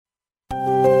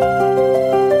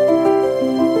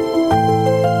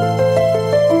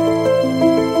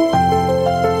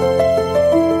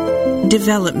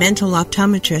Developmental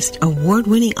Optometrist,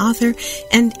 award-winning author,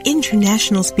 and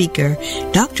international speaker,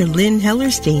 Dr. Lynn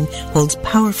Hellerstein holds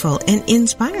powerful and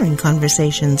inspiring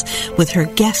conversations with her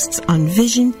guests on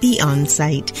Vision Beyond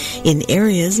Sight in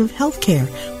areas of healthcare,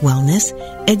 wellness,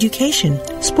 education,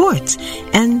 sports,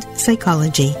 and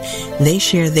psychology. They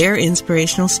share their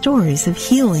inspirational stories of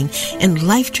healing and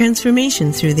life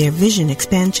transformation through their vision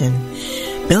expansion.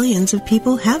 Billions of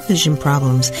people have vision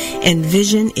problems, and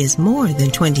vision is more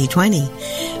than 20/20.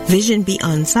 Vision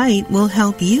Beyond Sight will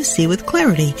help you see with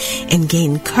clarity and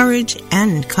gain courage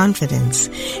and confidence.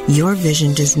 Your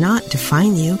vision does not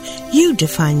define you. You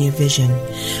define your vision.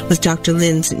 With Dr.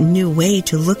 Lynn's new way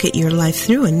to look at your life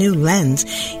through a new lens,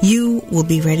 you will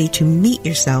be ready to meet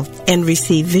yourself and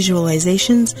receive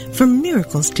visualizations for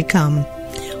miracles to come.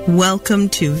 Welcome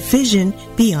to Vision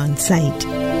Beyond Sight.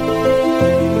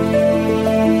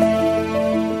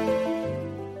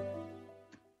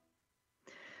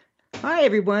 Hi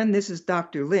everyone, this is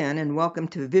Dr. Lynn and welcome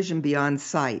to Vision Beyond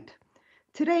Sight.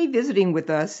 Today visiting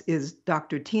with us is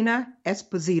Dr. Tina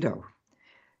Esposito.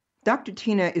 Dr.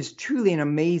 Tina is truly an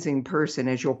amazing person,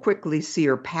 as you'll quickly see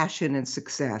her passion and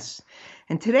success.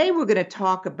 And today we're going to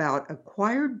talk about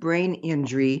acquired brain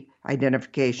injury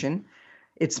identification,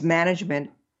 its management,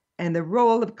 and the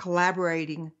role of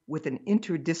collaborating with an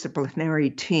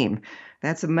interdisciplinary team.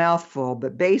 That's a mouthful,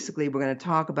 but basically we're going to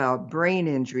talk about brain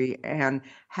injury and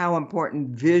how important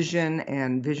vision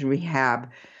and vision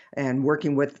rehab and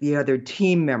working with the other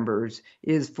team members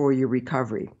is for your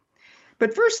recovery.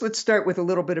 But first, let's start with a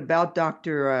little bit about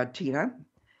Dr. Tina.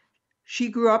 She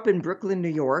grew up in Brooklyn, New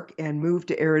York, and moved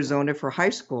to Arizona for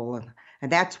high school,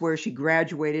 and that's where she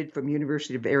graduated from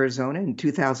University of Arizona in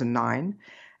 2009.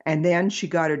 And then she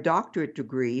got her doctorate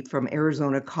degree from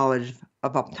Arizona College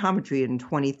of Optometry in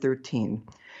 2013.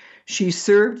 She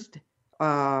served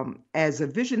as a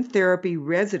vision therapy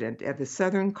resident at the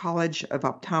Southern College of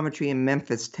Optometry in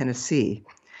Memphis, Tennessee.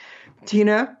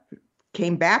 Tina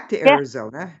came back to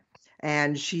Arizona,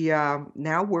 and she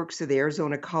now works at the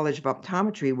Arizona College of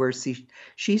Optometry, where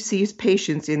she sees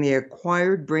patients in the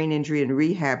acquired brain injury and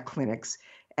rehab clinics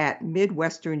at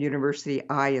Midwestern University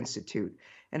Eye Institute.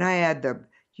 And I had the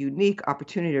unique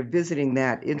opportunity of visiting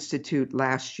that institute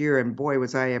last year, and boy,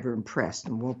 was I ever impressed.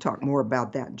 And we'll talk more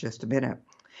about that in just a minute.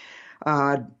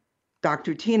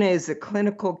 Dr. Tina is the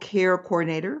clinical care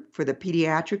coordinator for the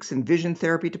Pediatrics and Vision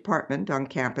Therapy Department on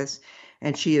campus,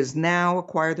 and she has now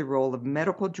acquired the role of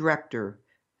medical director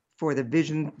for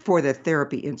the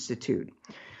Therapy Institute.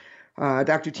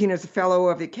 Dr. Tina is a fellow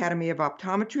of the Academy of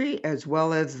Optometry, as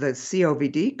well as the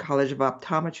COVD, College of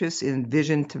Optometrists in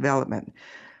Vision Development.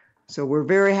 So we're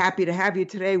very happy to have you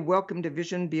today. Welcome to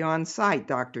Vision Beyond Sight,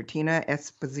 Dr. Tina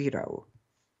Esposito.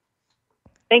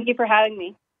 Thank you for having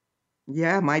me.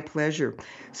 Yeah, my pleasure.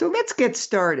 So let's get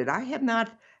started. I have not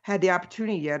had the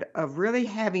opportunity yet of really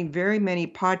having very many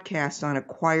podcasts on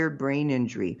acquired brain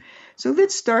injury. So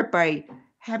let's start by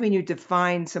having you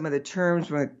define some of the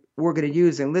terms we're going to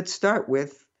use. And let's start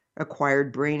with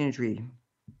acquired brain injury.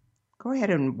 Go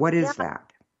ahead, and what is that?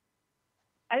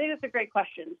 I think that's a great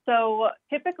question. So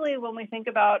typically when we think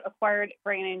about acquired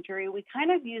brain injury, we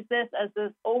kind of use this as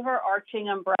this overarching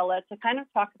umbrella to kind of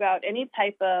talk about any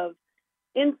type of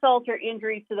insult or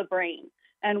injury to the brain,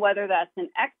 and whether that's an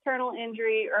external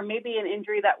injury or maybe an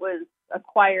injury that was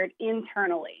acquired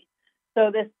internally. So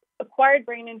this acquired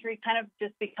brain injury kind of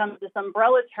just becomes this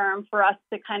umbrella term for us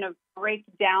to kind of break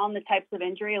down the types of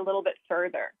injury a little bit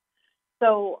further.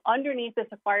 So underneath this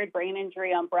acquired brain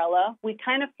injury umbrella, we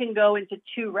kind of can go into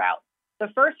two routes. The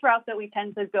first route that we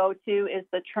tend to go to is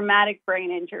the traumatic brain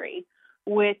injury,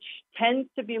 which tends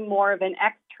to be more of an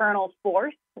external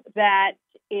force that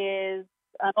is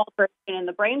an alteration in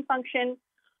the brain function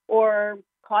or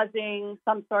causing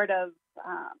some sort of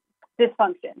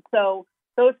dysfunction. So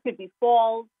those could be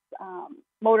falls,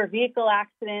 motor vehicle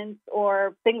accidents,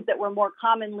 or things that we're more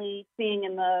commonly seeing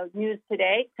in the news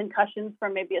today, concussions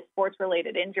from maybe a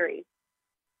sports-related injury.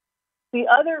 The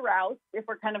other route, if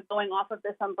we're kind of going off of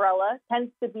this umbrella,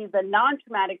 tends to be the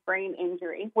non-traumatic brain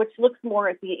injury, which looks more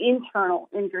at the internal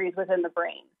injuries within the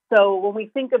brain. So when we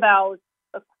think about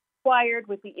acquired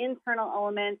with the internal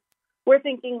elements, we're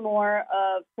thinking more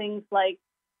of things like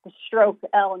the stroke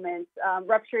element,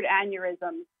 ruptured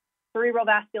aneurysms, cerebral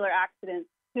vascular accidents,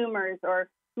 tumors, or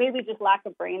maybe just lack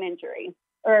of brain injury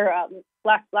or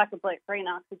lack of brain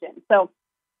oxygen. So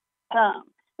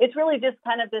it's really just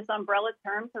kind of this umbrella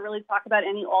term to really talk about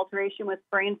any alteration with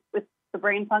the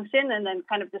brain function, and then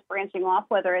kind of just branching off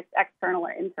whether it's external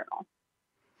or internal.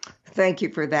 Thank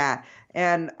you for that.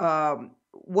 And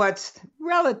what's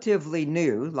relatively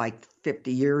new, like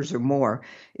 50 years or more,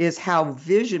 is how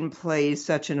vision plays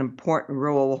such an important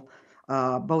role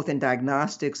both in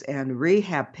diagnostics and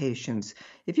rehab patients.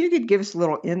 If you could give us a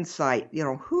little insight,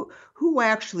 who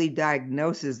actually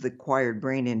diagnoses the acquired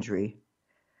brain injury?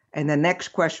 And the next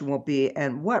question will be,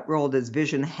 and what role does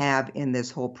vision have in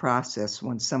this whole process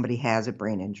when somebody has a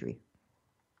brain injury?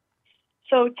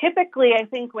 So typically, I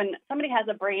think when somebody has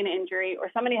a brain injury or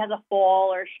somebody has a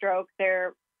fall or stroke,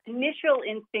 their initial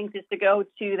instinct is to go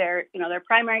to their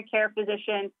primary care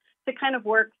physician to kind of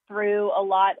work through a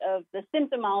lot of the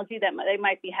symptomology that they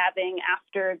might be having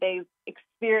after they've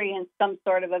experienced some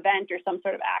sort of event or some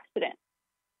sort of accident.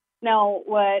 Now,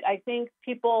 what I think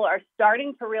people are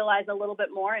starting to realize a little bit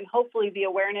more, and hopefully the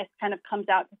awareness kind of comes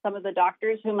out to some of the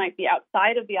doctors who might be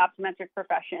outside of the optometric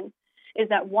profession, is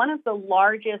that one of the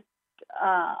largest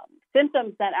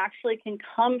symptoms that actually can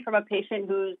come from a patient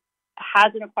who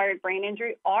has an acquired brain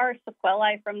injury are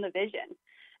sequelae from the vision.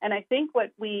 And I think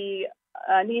what we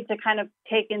need to kind of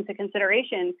take into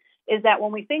consideration is that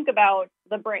when we think about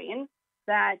the brain,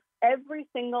 that every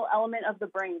single element of the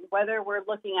brain, whether we're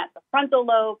looking at the frontal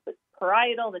lobe, the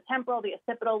parietal, the temporal, the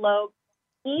occipital lobe,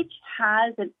 each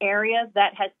has an area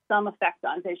that has some effect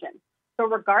on vision. So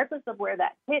regardless of where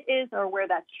that hit is or where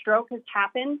that stroke has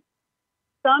happened,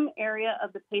 some area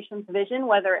of the patient's vision,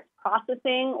 whether it's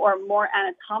processing or more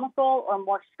anatomical or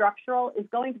more structural, is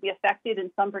going to be affected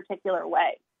in some particular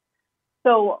way.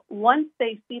 So once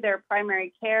they see their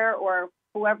primary care or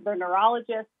whoever their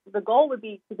neurologist, the goal would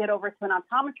be to get over to an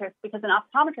optometrist, because an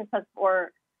optometrist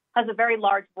has a very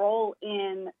large role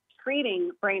in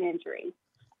treating brain injury.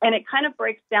 And it kind of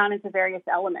breaks down into various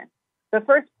elements. The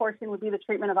first portion would be the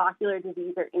treatment of ocular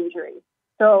disease or injury.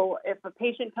 So if a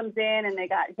patient comes in and they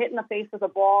got hit in the face with a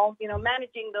ball,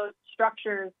 managing those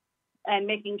structures and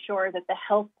making sure that the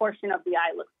health portion of the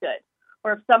eye looks good.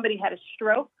 Or if somebody had a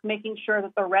stroke, making sure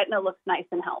that the retina looks nice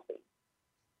and healthy.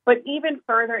 But even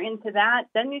further into that,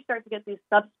 then you start to get these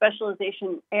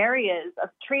subspecialization areas of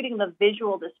treating the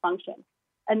visual dysfunction.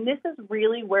 And this is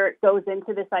really where it goes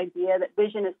into this idea that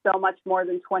vision is so much more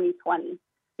than 20/20.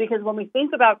 Because when we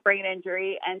think about brain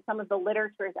injury and some of the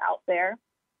literature is out there,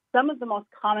 some of the most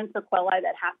common sequelae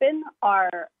that happen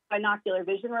are binocular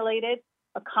vision related,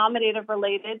 accommodative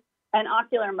related, and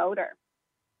ocular motor.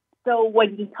 So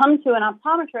when you come to an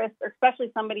optometrist, or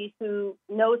especially somebody who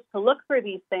knows to look for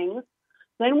these things,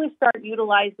 then we start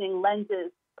utilizing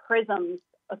lenses, prisms,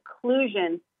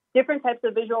 occlusion, different types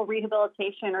of visual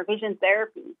rehabilitation or vision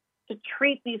therapy to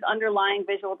treat these underlying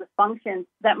visual dysfunctions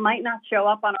that might not show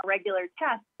up on a regular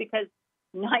test, because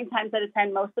 9 times out of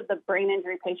 10, most of the brain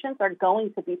injury patients are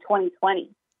going to be 20/20.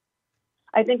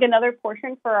 I think another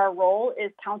portion for our role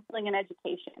is counseling and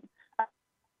education.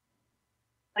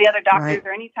 The other doctors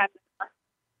or any time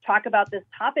talk about this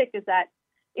topic is that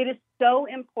it is so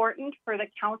important for the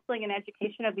counseling and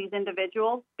education of these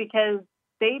individuals, because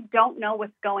they don't know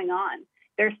what's going on.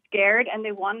 They're scared and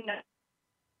they want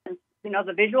to know,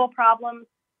 the visual problems,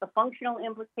 the functional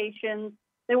implications.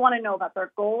 They want to know about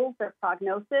their goals, their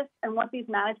prognosis, and what these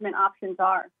management options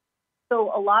are.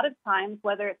 So a lot of times,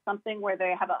 whether it's something where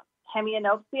they have a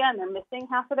hemianopsia and they're missing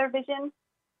half of their vision,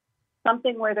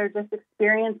 something where they're just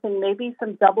experiencing maybe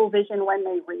some double vision when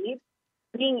they read,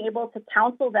 being able to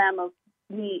counsel them of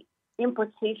the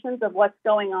implications of what's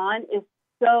going on is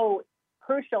so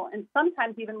crucial, and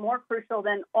sometimes even more crucial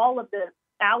than all of the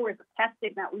hours of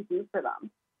testing that we do for them.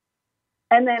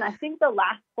 And then I think the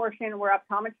last portion where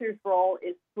optometry's role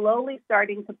is slowly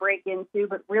starting to break into,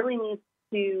 but really needs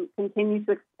to continue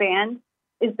to expand,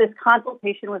 is this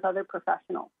consultation with other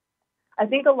professionals. I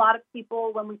think a lot of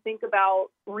people, when we think about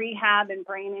rehab and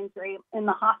brain injury in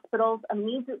the hospitals,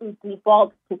 immediately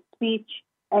default to speech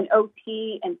and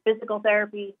OT and physical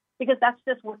therapy, because that's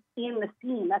just what's in the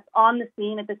scene. That's on the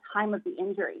scene at the time of the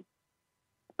injury.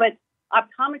 But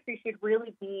optometry should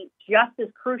really be just as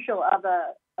crucial of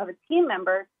a team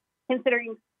member,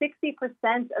 considering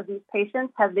 60% of these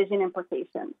patients have vision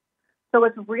implications. So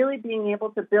it's really being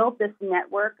able to build this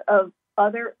network of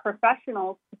other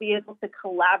professionals to be able to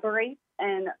collaborate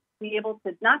and be able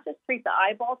to not just treat the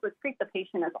eyeballs, but treat the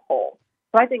patient as a whole.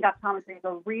 So I think optometry is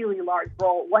a really large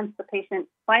role once the patient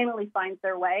finally finds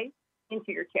their way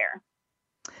into your chair.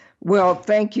 Well,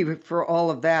 thank you for all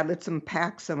of that. Let's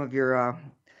unpack some of your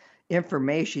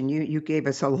information. You gave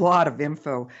us a lot of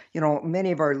info.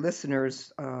 Many of our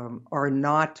listeners are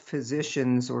not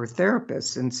physicians or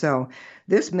therapists, and so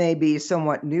this may be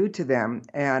somewhat new to them.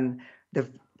 And the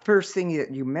first thing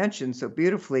that you mentioned so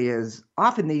beautifully is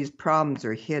often these problems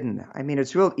are hidden. I mean,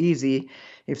 it's real easy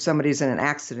if somebody's in an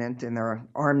accident and their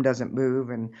arm doesn't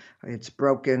move and it's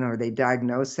broken or they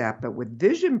diagnose that. But with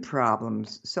vision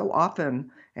problems, so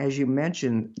often, as you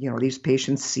mentioned, these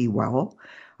patients see well.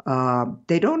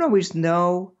 They don't always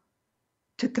know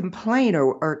to complain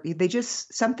or they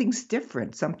just, something's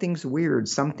different, something's weird,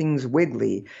 something's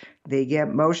wiggly. They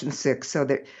get motion sick so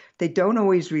that they don't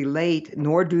always relate,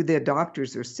 nor do the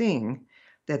doctors they're seeing,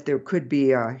 that there could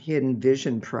be a hidden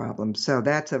vision problem. So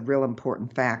that's a real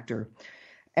important factor.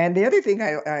 And the other thing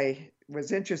I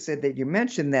was interested that you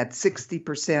mentioned that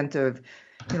 60% of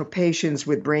patients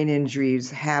with brain injuries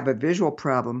have a visual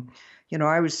problem.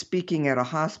 I was speaking at a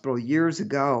hospital years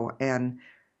ago, and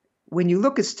when you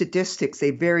look at statistics,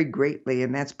 they vary greatly,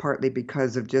 and that's partly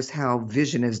because of just how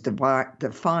vision is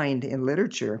defined in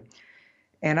literature.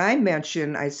 And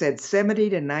I said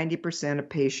 70 to 90% of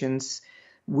patients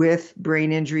with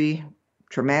brain injury,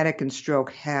 traumatic, and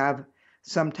stroke have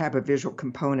some type of visual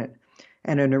component.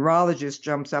 And a neurologist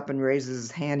jumps up and raises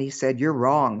his hand. He said, "You're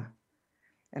wrong."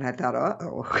 And I thought,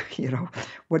 uh-oh,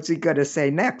 what's he going to say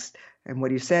next? And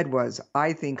what he said was,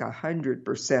 "I think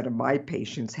 100% of my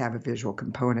patients have a visual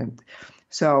component."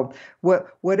 So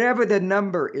whatever the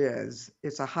number is,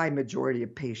 it's a high majority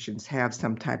of patients have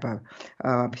some type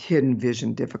of hidden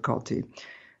vision difficulty.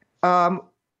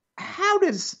 How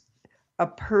does a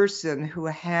person who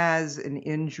has an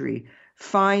injury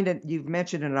find it? You've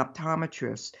mentioned an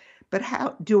optometrist, but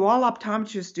how do all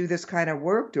optometrists do this kind of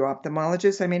work? Do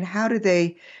ophthalmologists? I mean, how do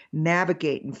they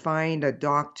navigate and find a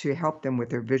doc to help them with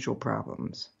their visual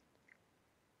problems?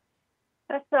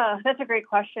 That's a great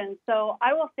question. So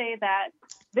I will say that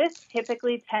this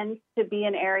typically tends to be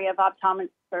an area of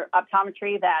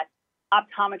optometry that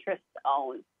optometrists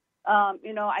own.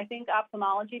 I think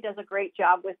ophthalmology does a great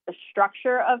job with the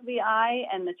structure of the eye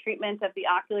and the treatment of the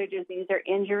ocular disease or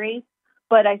injury.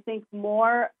 But I think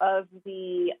more of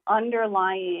the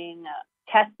underlying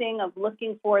testing of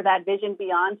looking for that vision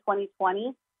beyond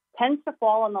 20/20 tends to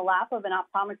fall on the lap of an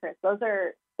optometrist. Those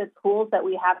are the tools that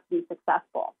we have to be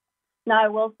successful. Now, I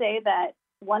will say that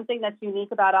one thing that's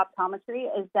unique about optometry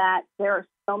is that there are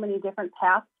so many different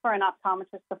paths for an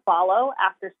optometrist to follow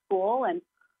after school, and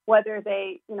whether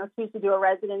they choose to do a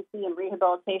residency in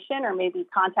rehabilitation or maybe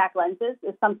contact lenses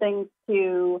is something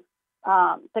to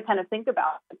kind of think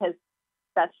about, because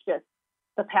that's just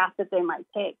the path that they might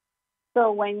take.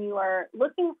 So when you are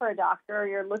looking for a doctor or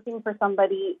you're looking for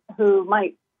somebody who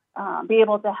might be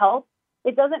able to help,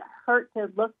 it doesn't hurt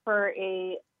to look for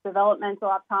a developmental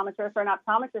optometrist or an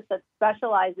optometrist that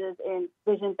specializes in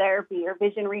vision therapy or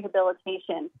vision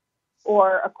rehabilitation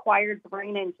or acquired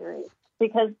brain injury,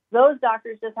 because those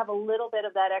doctors just have a little bit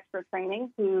of that extra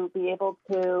training to be able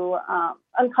to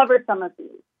uncover some of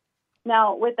these.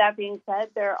 Now, with that being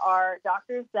said, there are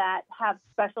doctors that have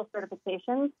special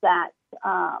certifications that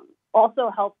also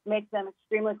help make them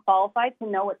extremely qualified to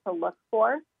know what to look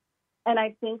for. And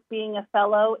I think being a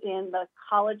fellow in the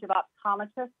College of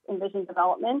Optometrists in Vision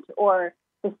Development, or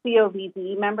the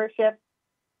COVD membership,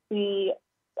 the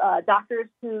doctors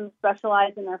who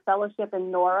specialize in their fellowship in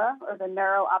NORA, or the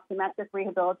Neuro Optometric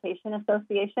Rehabilitation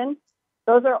Association,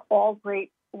 those are all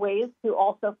great ways to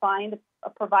also find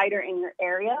a provider in your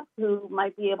area who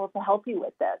might be able to help you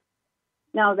with this.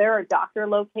 Now, there are doctor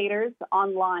locators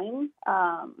online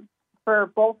for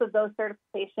both of those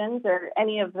certifications or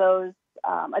any of those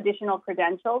additional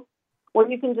credentials, where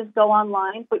you can just go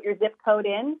online, put your zip code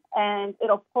in, and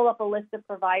it'll pull up a list of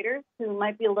providers who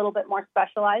might be a little bit more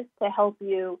specialized to help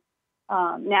you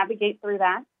navigate through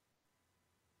that.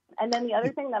 And then the other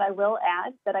thing that I will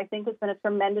add that I think has been a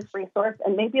tremendous resource,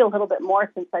 and maybe a little bit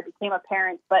more since I became a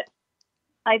parent, but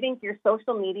I think your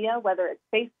social media, whether it's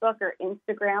Facebook or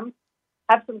Instagram,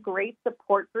 have some great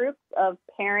support groups of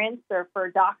parents or for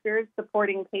doctors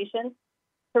supporting patients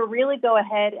to really go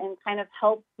ahead and kind of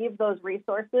help give those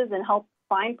resources and help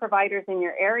find providers in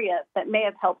your area that may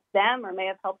have helped them or may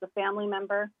have helped a family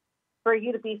member for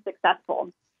you to be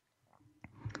successful.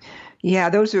 Yeah,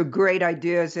 those are great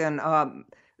ideas. And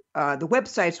the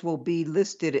websites will be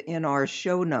listed in our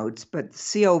show notes, but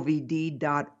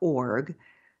covd.org,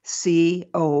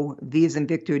 C-O-V as in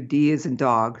Victor, D as in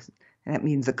dog, and that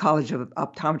means the College of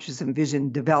Optometrists and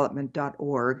Vision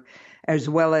Development.org, as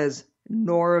well as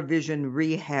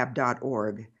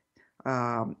noravisionrehab.org.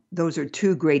 Those are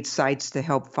two great sites to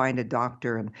help find a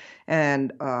doctor.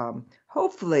 And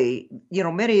hopefully,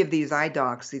 many of these eye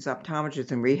docs, these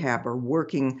optometrists in rehab, are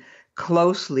working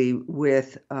closely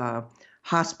with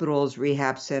hospitals,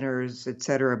 rehab centers, et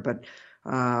cetera. But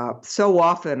so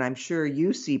often, I'm sure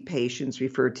you see patients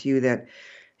refer to you that,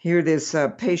 Here, this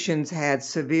patient's had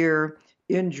severe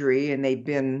injury and they've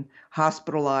been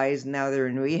hospitalized. Now they're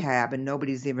in rehab and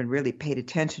nobody's even really paid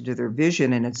attention to their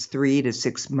vision, and it's 3 to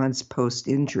 6 months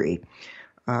post-injury.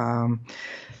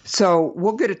 So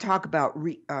we're going to talk about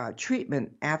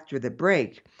treatment after the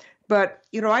break. But,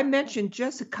 I mentioned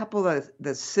just a couple of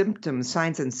the symptoms,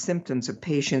 signs and symptoms of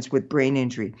patients with brain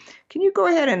injury. Can you go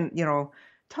ahead and,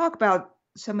 talk about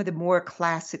some of the more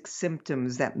classic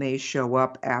symptoms that may show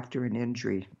up after an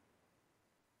injury?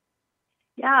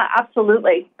 Yeah,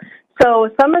 absolutely. So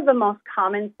some of the most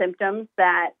common symptoms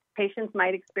that patients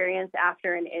might experience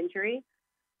after an injury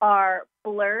are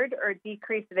blurred or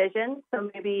decreased vision.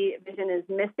 So maybe vision is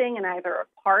missing in either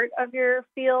a part of your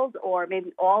field or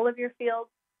maybe all of your field,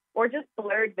 or just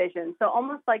blurred vision. So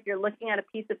almost like you're looking at a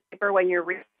piece of paper when you're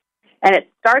reading, and it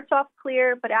starts off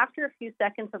clear, but after a few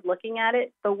seconds of looking at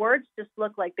it, the words just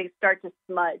look like they start to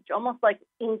smudge, almost like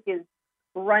ink is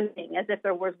running, as if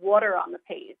there was water on the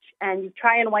page. And you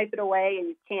try and wipe it away and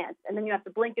you can't. And then you have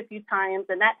to blink a few times,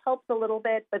 and that helps a little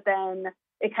bit, but then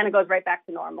it kind of goes right back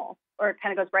to normal, or it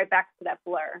kind of goes right back to that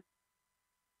blur.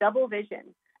 Double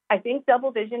vision. I think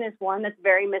double vision is one that's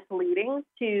very misleading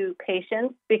to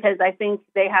patients because I think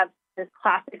they have this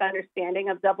classic understanding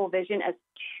of double vision as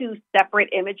two separate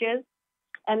images,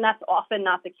 and that's often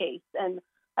not the case. And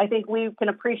I think we can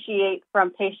appreciate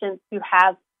from patients who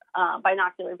have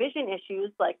binocular vision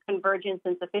issues like convergence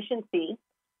insufficiency,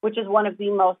 which is one of the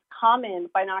most common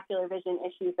binocular vision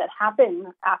issues that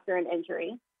happen after an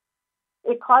injury.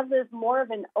 It causes more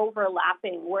of an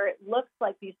overlapping where it looks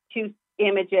like these two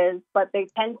images, but they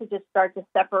tend to just start to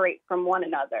separate from one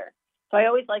another. So I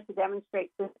always like to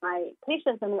demonstrate to my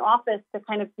patients in the office to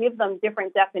kind of give them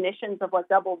different definitions of what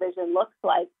double vision looks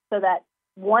like so that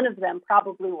one of them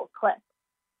probably will click.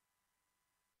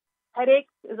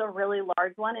 Headaches is a really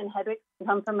large one, and headaches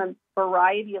come from a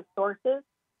variety of sources.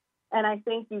 And I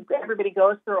think everybody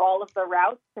goes through all of the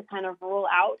routes to kind of rule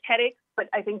out headaches, but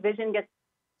I think vision gets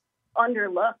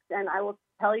underlooked. And I will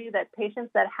tell you that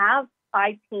patients that have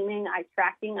eye teaming, eye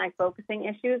tracking, eye focusing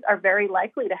issues are very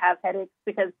likely to have headaches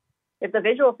because if the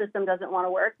visual system doesn't want to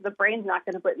work, the brain's not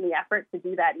going to put in the effort to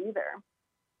do that either.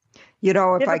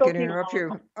 If I could interrupt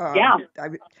you, yeah.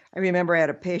 I remember I had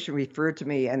a patient referred to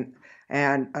me, and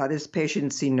this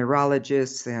patient seen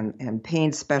neurologists and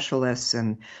pain specialists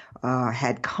and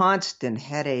had constant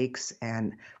headaches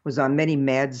and was on many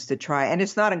meds to try. And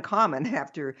it's not uncommon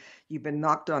after you've been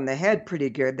knocked on the head pretty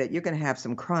good that you're going to have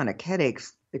some chronic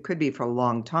headaches. It could be for a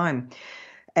long time.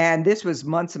 And this was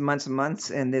months and months and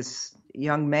months. And this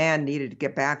young man needed to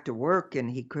get back to work, and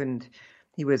he couldn't.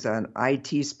 He was an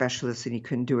IT specialist and he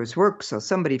couldn't do his work. So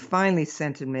somebody finally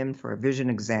sent him in for a vision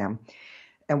exam.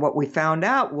 And what we found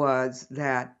out was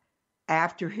that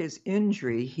after his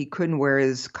injury, he couldn't wear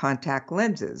his contact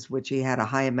lenses, which he had a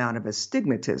high amount of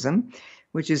astigmatism,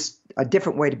 which is a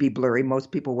different way to be blurry.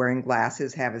 Most people wearing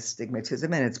glasses have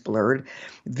astigmatism and it's blurred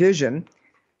vision.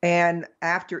 And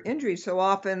after injury, so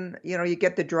often, you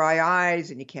get the dry eyes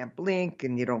and you can't blink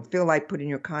and you don't feel like putting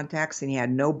your contacts, and he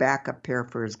had no backup pair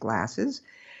for his glasses.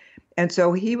 And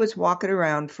so he was walking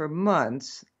around for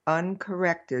months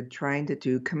uncorrected trying to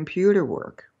do computer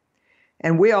work.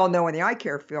 And we all know in the eye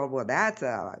care field, well, that's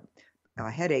a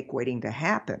headache waiting to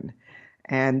happen.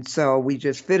 And so we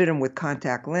just fitted him with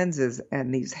contact lenses,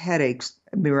 and these headaches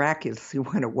miraculously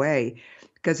went away.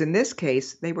 Because in this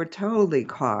case, they were totally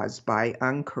caused by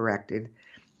uncorrected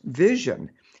vision.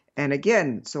 And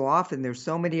again, so often there's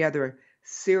so many other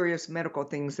serious medical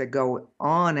things that go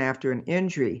on after an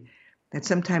injury that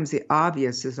sometimes the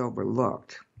obvious is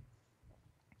overlooked.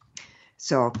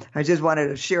 So I just wanted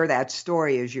to share that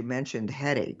story as you mentioned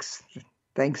headaches.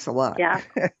 Thanks a lot. Yeah,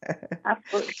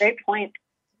 absolutely. Great point.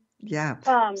 Yeah.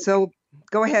 So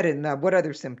go ahead, and what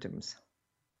other symptoms?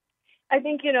 I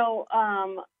think,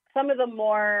 some of the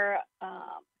more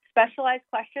specialized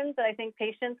questions that I think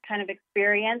patients kind of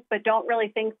experience but don't really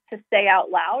think to say out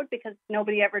loud because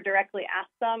nobody ever directly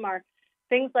asks them are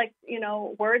things like,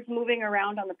 words moving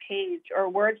around on the page or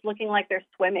words looking like they're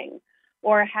swimming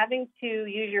or having to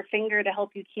use your finger to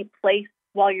help you keep place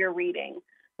while you're reading,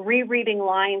 rereading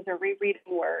lines or rereading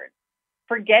words,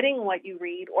 forgetting what you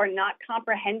read or not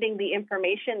comprehending the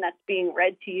information that's being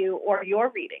read to you or you're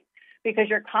reading, because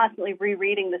you're constantly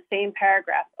rereading the same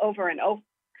paragraph over and over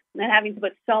and then having to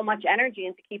put so much energy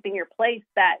into keeping your place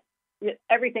that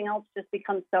everything else just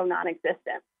becomes so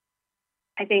non-existent.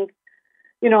 I think,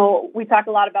 we talk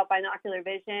a lot about binocular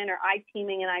vision or eye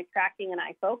teaming and eye tracking and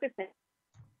eye focusing.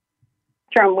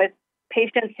 With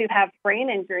patients who have brain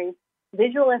injuries,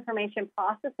 visual information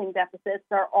processing deficits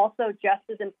are also just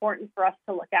as important for us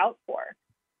to look out for.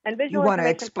 And visual you want to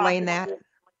explain that?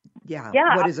 Yeah.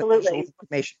 Yeah, What absolutely. is a visual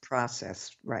information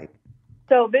process? Right.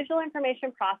 So visual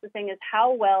information processing is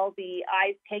how well the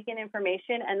eyes take in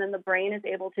information and then the brain is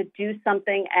able to do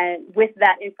something with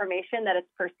that information that it's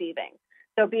perceiving.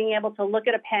 So being able to look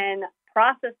at a pen,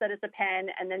 process that it's a pen,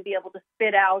 and then be able to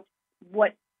spit out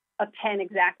what a pen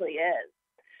exactly is.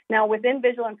 Now, within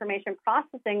visual information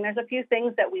processing, there's a few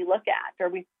things that we look at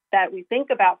or that we think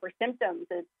about for symptoms.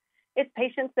 It's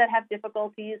patients that have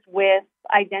difficulties with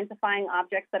identifying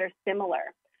objects that are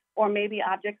similar or maybe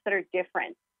objects that are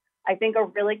different. I think a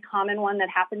really common one that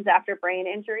happens after brain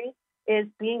injury is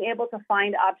being able to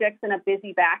find objects in a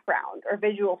busy background or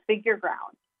visual figure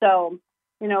ground. So,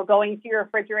 going to your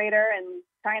refrigerator and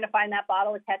trying to find that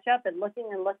bottle of ketchup and looking,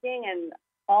 and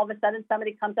all of a sudden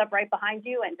somebody comes up right behind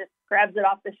you and just grabs it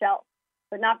off the shelf,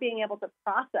 but not being able to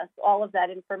process all of that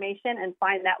information and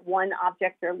find that one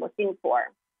object you're looking for.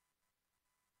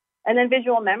 And then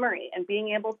visual memory and being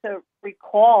able to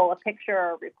recall a picture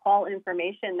or recall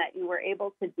information that you were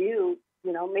able to do,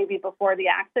 maybe before the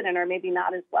accident or maybe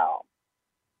not as well.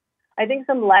 I think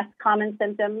some less common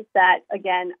symptoms that,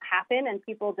 again, happen and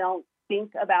people don't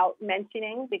think about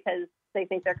mentioning because they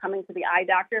think they're coming to the eye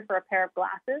doctor for a pair of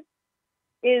glasses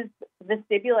is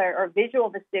vestibular or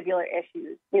visual vestibular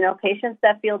issues. Patients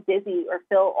that feel dizzy or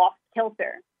feel off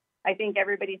kilter. I think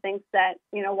everybody thinks that,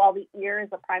 while the ear is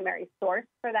a primary source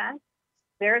for that,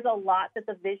 there's a lot that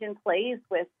the vision plays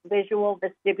with visual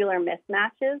vestibular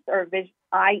mismatches or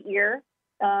eye-ear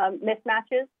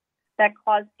mismatches that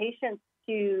cause patients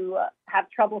to have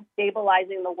trouble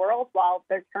stabilizing the world while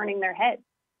they're turning their head.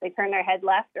 They turn their head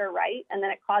left or right, and then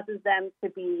it causes them to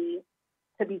be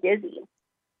dizzy.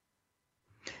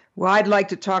 Well, I'd like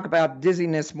to talk about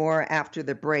dizziness more after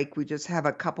the break. We just have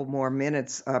a couple more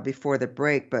minutes before the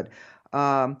break, but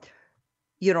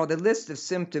the list of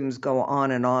symptoms go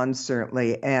on and on,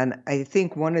 certainly. And I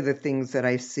think one of the things that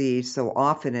I see so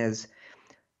often is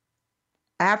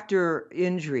after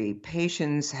injury,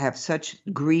 patients have such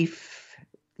grief,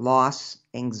 loss,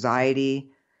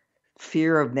 anxiety,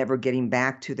 fear of never getting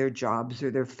back to their jobs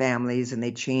or their families, and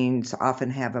they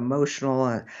often have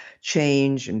emotional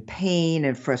change and pain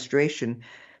and frustration.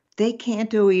 They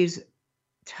can't always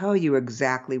tell you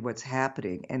exactly what's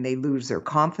happening, and they lose their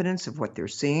confidence of what they're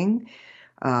seeing.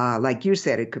 Like you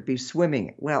said, it could be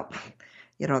swimming. Well,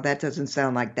 that doesn't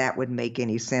sound like that would make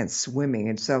any sense, swimming.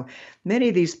 And so many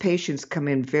of these patients come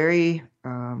in very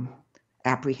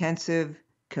apprehensive,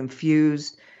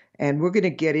 confused. And we're going to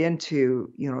get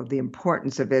into, the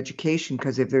importance of education,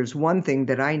 because if there's one thing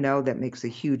that I know that makes a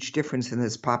huge difference in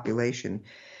this population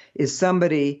is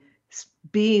somebody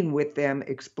being with them,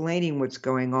 explaining what's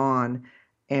going on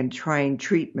and trying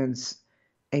treatments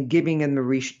and giving them the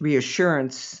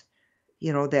reassurance,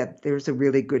 that there's a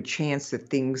really good chance that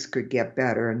things could get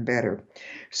better and better.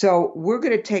 So we're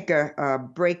going to take a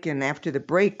break. And after the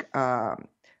break, I'd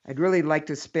really like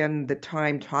to spend the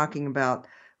time talking about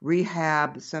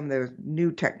rehab, some of the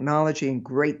new technology and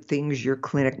great things your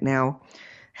clinic now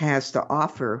has to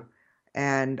offer,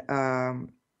 and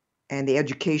the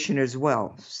education as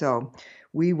well. So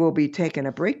we will be taking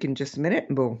a break in just a minute,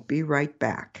 and we'll be right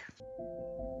back.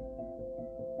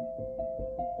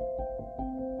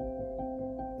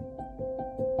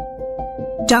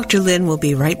 Dr. Lynn will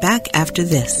be right back after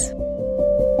this.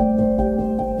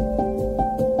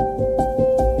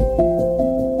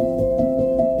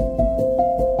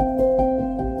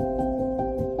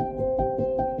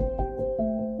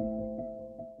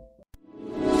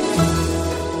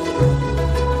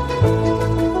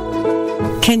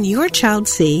 Can your child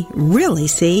really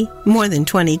see, more than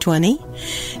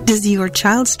 20/20? Does your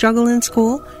child struggle in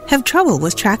school, have trouble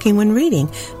with tracking when reading,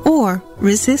 or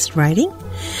resist writing?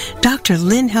 Dr.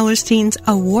 Lynn Hellerstein's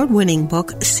award-winning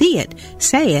book, See It,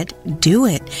 Say It, Do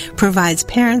It, provides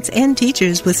parents and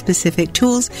teachers with specific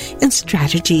tools and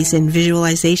strategies in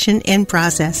visualization and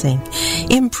processing.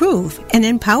 Improve and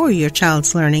empower your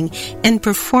child's learning and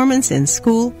performance in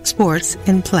school, sports,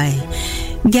 and play.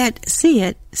 Get See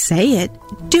It, Say It,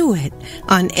 Do It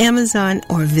on Amazon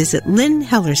or visit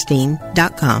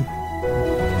lynnhellerstein.com.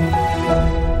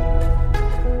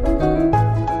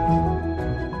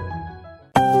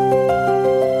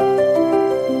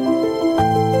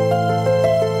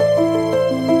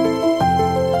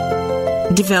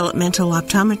 Developmental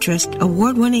Optometrist,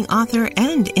 award-winning author,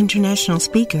 and international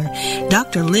speaker,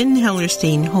 Dr. Lynn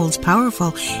Hellerstein holds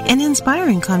powerful and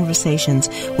inspiring conversations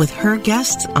with her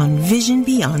guests on Vision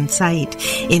Beyond Sight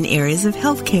in areas of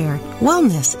healthcare,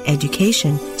 wellness,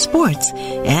 education, sports,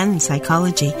 and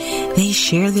psychology. They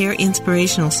share their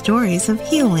inspirational stories of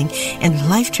healing and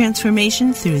life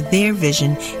transformation through their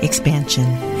vision expansion.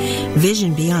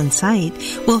 Vision Beyond Sight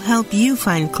will help you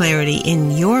find clarity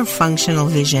in your functional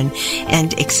vision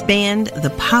and expand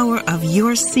the power of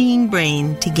your seeing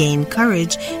brain to gain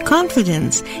courage,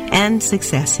 confidence, and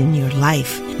success in your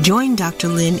life. Join Dr.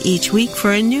 Lynn each week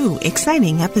for a new,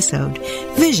 exciting episode,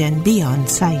 Vision Beyond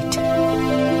Sight.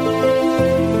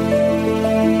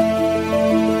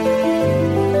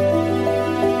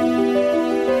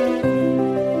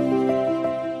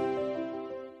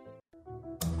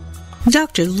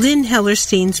 Dr. Lynn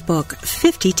Hellerstein's book,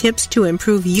 50 Tips to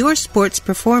Improve Your Sports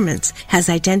Performance, has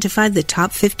identified the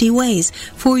top 50 ways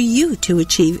for you to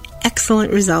achieve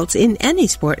excellent results in any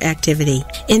sport activity.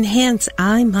 Enhance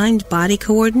eye-mind-body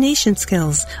coordination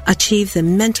skills, achieve the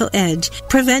mental edge,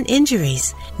 prevent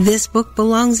injuries. This book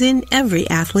belongs in every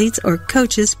athlete's or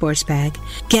coach's sports bag.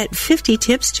 Get 50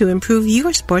 tips to improve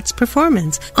your sports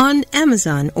performance on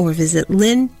Amazon or visit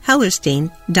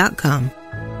lynnhellerstein.com.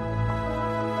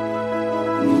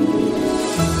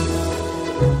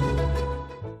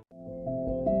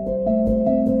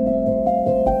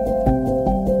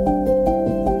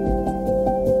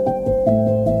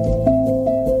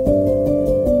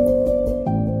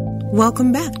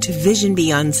 Welcome back to Vision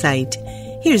Beyond Sight.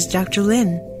 Here's Dr.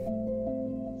 Lynn.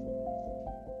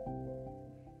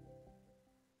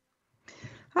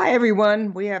 Hi,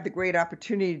 everyone. We have the great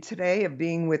opportunity today of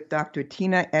being with Dr.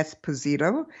 Tina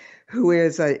Esposito, who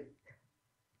is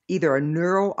either a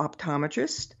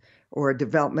neuro-optometrist or a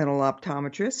developmental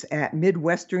optometrist at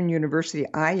Midwestern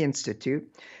University Eye Institute.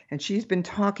 And she's been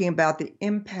talking about the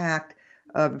impact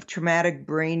of traumatic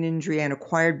brain injury and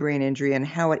acquired brain injury and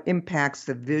how it impacts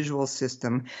the visual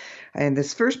system. And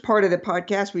this first part of the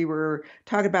podcast, we were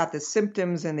talking about the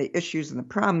symptoms and the issues and the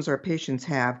problems our patients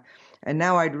have. And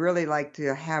now I'd really like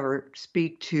to have her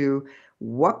speak to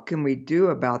what can we do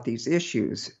about these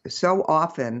issues so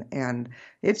often. And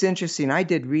it's interesting. I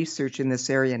did research in this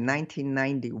area in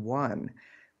 1991,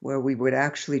 where we would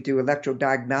actually do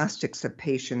electrodiagnostics of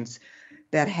patients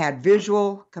that had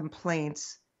visual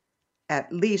complaints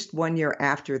at least 1 year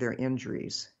after their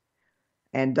injuries.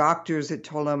 And doctors had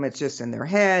told them it's just in their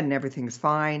head and everything's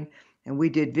fine. And we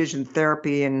did vision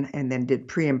therapy and then did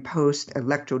pre and post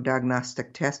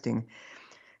electrodiagnostic testing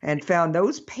and found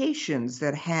those patients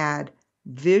that had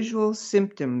visual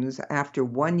symptoms after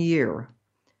 1 year,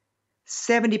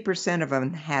 70% of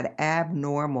them had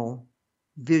abnormal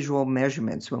visual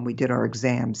measurements when we did our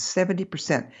exams,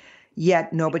 70%.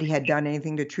 Yet nobody had done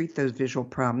anything to treat those visual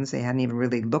problems. They hadn't even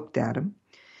really looked at them.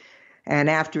 And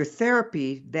after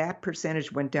therapy, that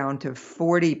percentage went down to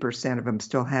 40% of them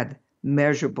still had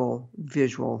measurable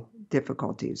visual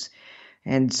difficulties.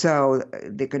 And so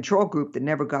the control group that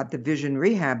never got the vision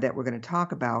rehab that we're going to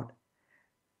talk about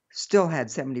still had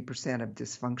 70% of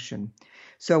dysfunction.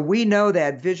 So we know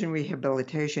that vision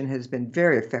rehabilitation has been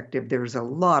very effective. There's a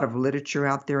lot of literature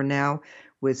out there now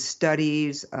with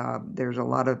studies. There's a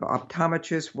lot of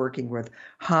optometrists working with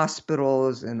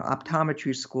hospitals and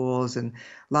optometry schools and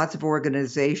lots of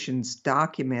organizations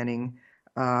documenting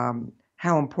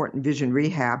how important vision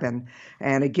rehab and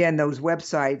again, those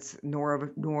websites,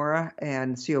 NORA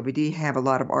and COVD, have a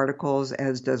lot of articles,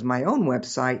 as does my own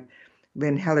website,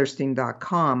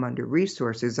 lynnhellerstein.com. Under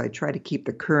resources, I try to keep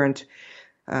the current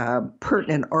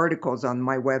pertinent articles on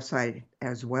my website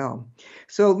as well.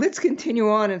 So let's continue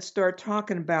on and start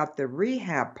talking about the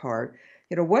rehab part.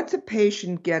 You know, once a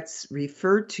patient gets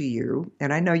referred to you,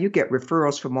 and I know you get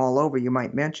referrals from all over, you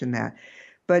might mention that,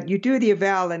 but you do the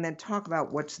eval and then talk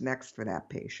about what's next for that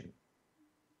patient.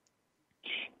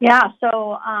 Yeah,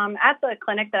 so at the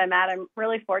clinic that I'm at, I'm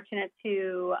really fortunate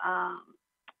to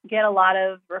get a lot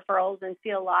of referrals and see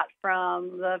a lot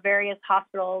from the various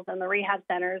hospitals and the rehab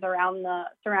centers around the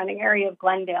surrounding area of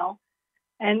Glendale.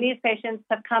 And these patients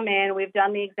have come in, we've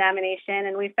done the examination,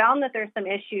 and we found that there's some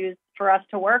issues for us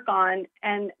to work on.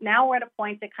 And now we're at a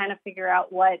point to kind of figure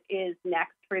out what is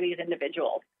next for these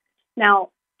individuals. Now,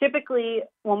 typically,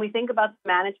 when we think about the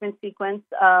management sequence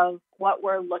of what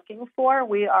we're looking for,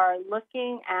 we are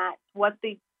looking at what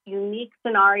the unique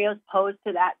scenarios posed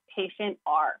to that patient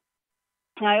are.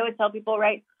 And I always tell people,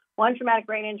 right, one traumatic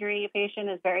brain injury patient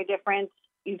is very different.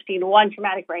 You've seen one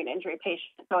traumatic brain injury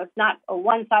patient, so it's not a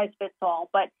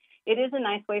one-size-fits-all, but it is a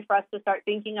nice way for us to start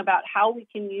thinking about how we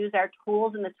can use our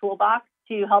tools in the toolbox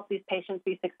to help these patients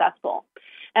be successful.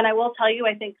 And I will tell you,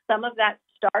 I think some of that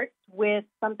starts with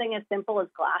something as simple as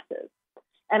glasses.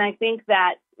 And I think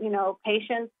that, you know,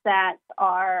 patients that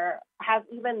have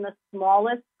even the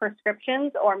smallest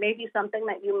prescriptions, or maybe something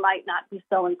that you might not be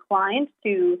so inclined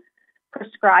to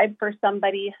prescribe for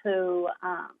somebody who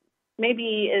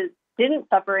maybe didn't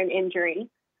suffer an injury,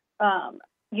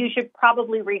 you should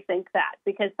probably rethink that,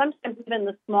 because sometimes even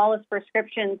the smallest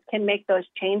prescriptions can make those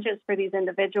changes for these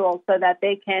individuals so that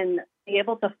they can be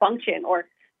able to function, or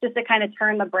just to kind of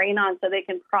turn the brain on so they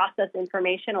can process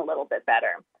information a little bit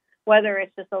better, whether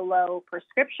it's just a low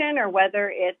prescription or whether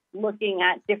it's looking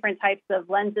at different types of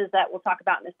lenses that we'll talk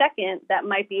about in a second that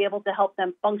might be able to help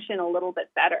them function a little bit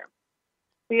better.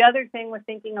 The other thing with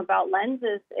thinking about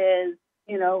lenses is,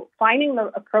 finding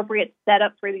the appropriate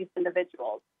setup for these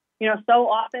individuals. So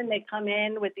often they come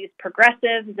in with these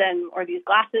progressives or these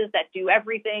glasses that do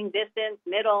everything, distance,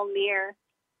 middle, near,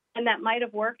 and that might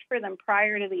have worked for them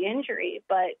prior to the injury.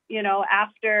 But,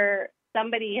 after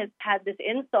somebody has had this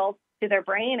insult to their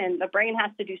brain and the brain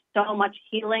has to do so much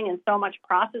healing and so much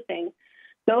processing,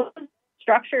 those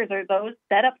structures or those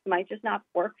setups might just not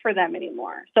work for them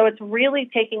anymore. So it's really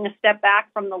taking a step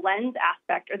back from the lens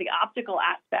aspect or the optical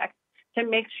aspect to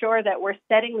make sure that we're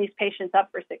setting these patients up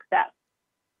for success.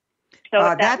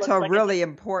 So that's a really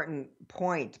important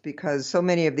point, because so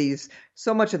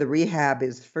much of the rehab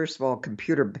is, first of all,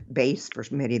 computer-based for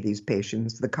many of these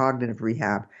patients, the cognitive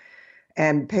rehab.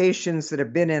 And patients that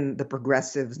have been in the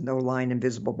progressives, no line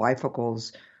invisible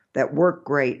bifocals that work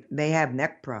great, they have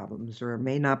neck problems or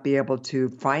may not be able to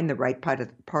find the right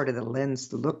part of the lens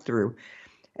to look through.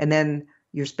 And then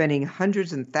you're spending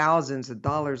hundreds and thousands of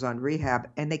dollars on rehab,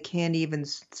 and they can't even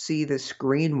see the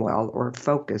screen well or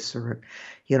focus or,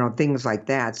 things like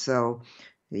that. So,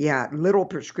 yeah, little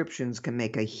prescriptions can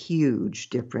make a huge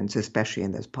difference, especially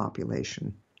in this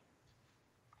population.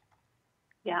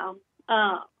 Yeah.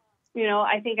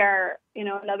 I think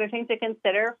another thing to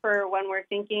consider for when we're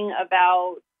thinking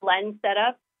about lens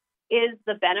setup is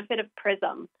the benefit of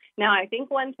Prism. Now, I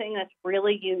think one thing that's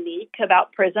really unique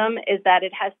about Prism is that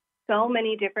it has so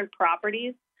many different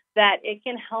properties that it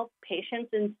can help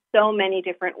patients in so many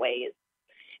different ways.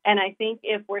 And I think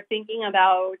if we're thinking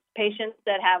about patients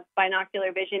that have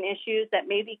binocular vision issues that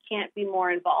maybe can't be more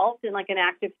involved in like an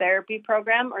active therapy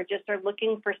program, or just are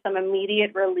looking for some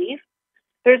immediate relief,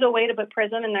 there's a way to put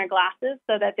Prism in their glasses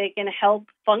so that they can help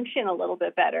function a little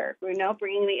bit better,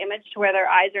 bringing the image to where their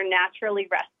eyes are naturally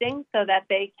resting so that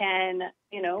they can,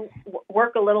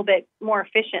 work a little bit more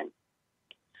efficient.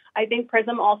 I think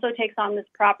Prism also takes on this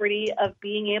property of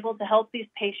being able to help these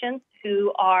patients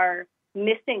who are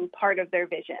missing part of their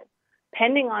vision.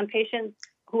 Depending on patients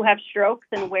who have strokes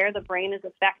and where the brain is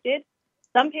affected,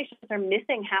 some patients are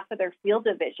missing half of their field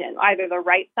of vision, either the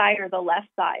right side or the left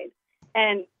side.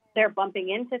 And they're bumping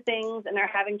into things and they're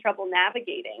having trouble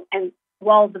navigating. And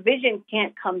while the vision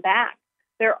can't come back,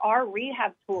 there are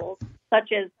rehab tools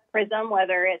such as Prism,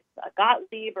 whether it's a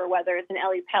Gottlieb or whether it's an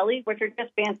Ellie Pelli, which are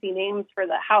just fancy names for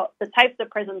the types of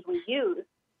prisms we use.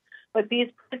 But these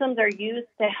prisms are used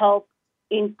to help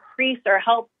increase or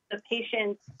help the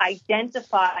patient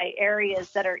identify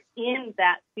areas that are in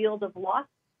that field of loss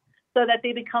so that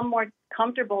they become more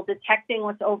comfortable detecting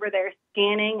what's over there,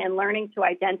 scanning and learning to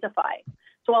identify.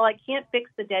 So while I can't fix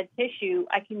the dead tissue,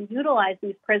 I can utilize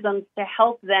these prisms to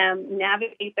help them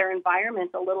navigate their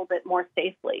environment a little bit more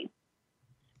safely.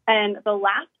 And the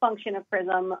last function of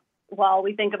Prism, while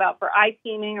we think about for eye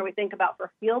teaming or we think about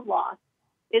for field loss,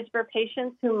 is for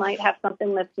patients who might have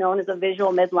something that's known as a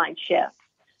visual midline shift,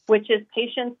 which is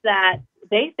patients that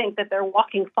they think that they're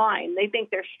walking fine. They think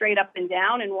they're straight up and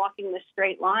down and walking the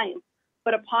straight line.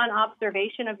 But upon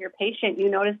observation of your patient, you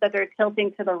notice that they're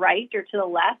tilting to the right or to the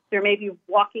left. They're maybe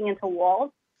walking into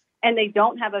walls, and they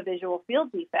don't have a visual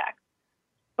field defect.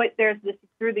 But there's this,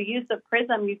 through the use of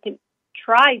Prism, you can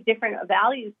try different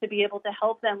values to be able to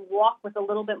help them walk with a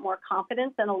little bit more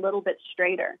confidence and a little bit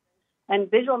straighter. And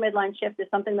visual midline shift is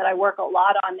something that I work a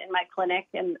lot on in my clinic,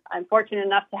 and I'm fortunate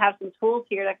enough to have some tools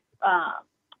here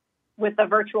with the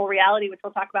virtual reality, which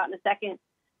we'll talk about in a second,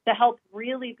 to help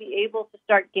really be able to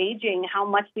start gauging how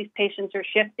much these patients are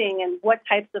shifting and what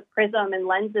types of prism and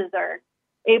lenses are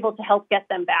able to help get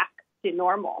them back to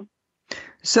normal.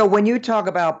 So when you talk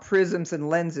about prisms and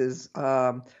lenses,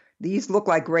 these look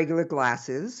like regular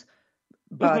glasses,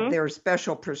 but there are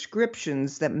special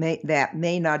prescriptions that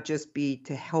may not just be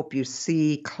to help you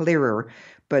see clearer,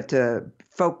 but to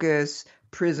focus.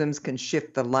 Prisms can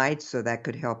shift the light, so that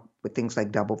could help with things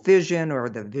like double vision or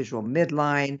the visual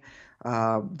midline,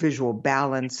 visual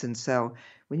balance. And so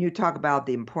when you talk about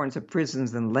the importance of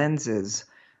prisms and lenses,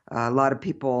 a lot of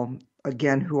people,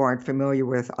 again, who aren't familiar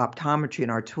with optometry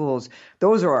and our tools,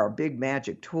 those are our big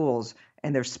magic tools,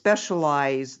 and they're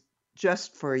specialized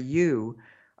just for you.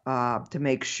 to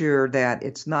make sure that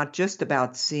it's not just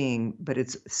about seeing, but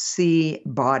it's see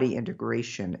body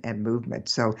integration and movement.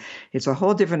 So it's a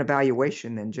whole different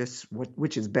evaluation than just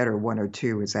which is better, 1 or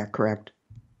 2. Is that correct?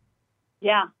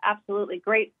 Yeah, absolutely.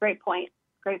 Great point.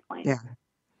 Yeah.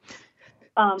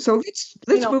 So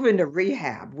let's move into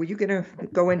rehab. Were you going to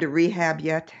go into rehab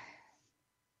yet?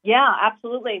 Yeah,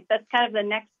 absolutely. That's kind of the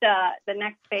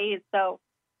next phase. So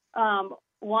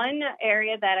one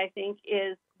area that I think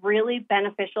is really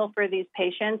beneficial for these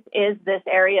patients is this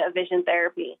area of vision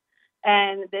therapy,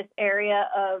 and this area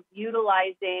of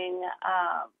utilizing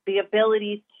the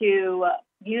ability to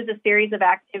use a series of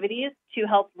activities to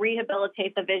help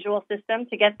rehabilitate the visual system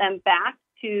to get them back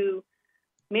to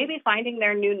maybe finding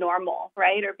their new normal,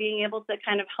 right? Or being able to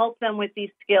kind of help them with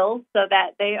these skills so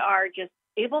that they are just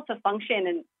able to function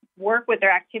and work with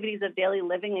their activities of daily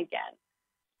living again.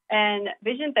 And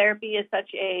vision therapy is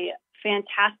such a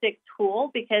fantastic tool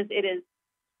because it is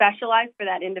specialized for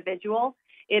that individual.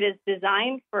 It is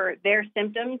designed for their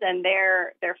symptoms and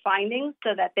their findings so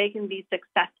that they can be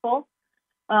successful.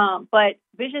 But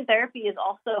vision therapy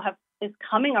is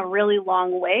coming a really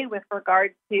long way with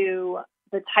regard to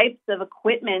the types of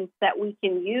equipment that we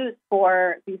can use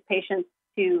for these patients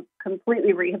to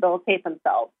completely rehabilitate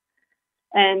themselves.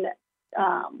 And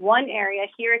one area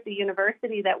here at the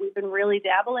university that we've been really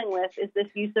dabbling with is this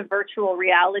use of virtual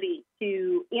reality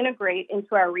to integrate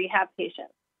into our rehab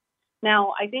patients.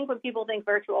 Now, I think when people think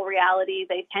virtual reality,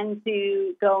 they tend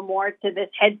to go more to this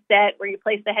headset where you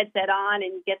place the headset on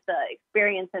and you get the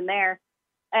experience in there.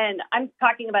 And I'm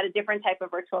talking about a different type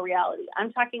of virtual reality.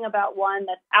 I'm talking about one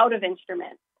that's out of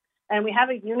instrument. And we have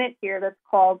a unit here that's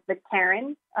called the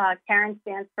CAREN. CAREN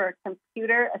stands for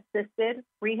Computer Assisted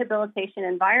Rehabilitation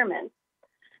Environment.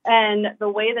 And the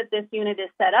way that this unit is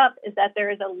set up is that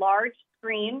there is a large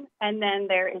screen and then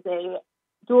there is a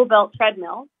dual belt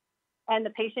treadmill, and the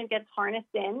patient gets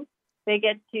harnessed in. They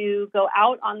get to go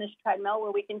out on this treadmill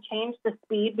where we can change the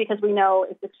speed because we know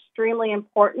it's extremely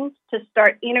important to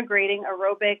start integrating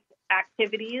aerobic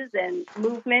activities and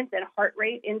movement and heart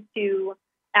rate into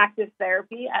active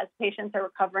therapy as patients are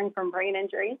recovering from brain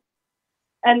injury.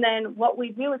 And then what we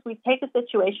do is we take a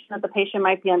situation that the patient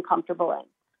might be uncomfortable in.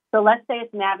 So let's say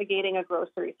it's navigating a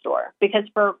grocery store, because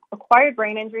for acquired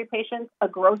brain injury patients, a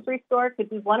grocery store could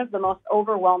be one of the most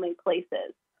overwhelming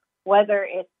places, whether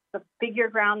it's the figure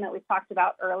ground that we talked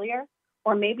about earlier,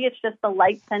 or maybe it's just the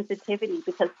light sensitivity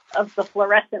because of the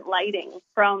fluorescent lighting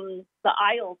from the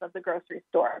aisles of the grocery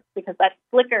store, because that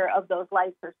flicker of those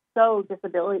lights are so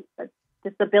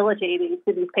disabilitating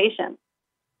to these patients.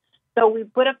 So we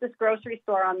put up this grocery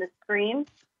store on the screen,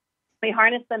 we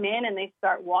harness them in and they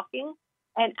start walking.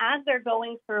 And as they're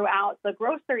going throughout the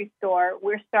grocery store,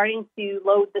 we're starting to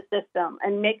load the system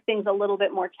and make things a little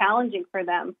bit more challenging for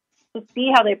them to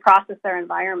see how they process their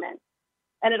environment.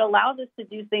 And it allows us to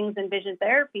do things in vision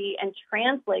therapy and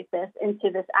translate this into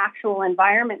this actual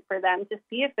environment for them to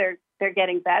see if they're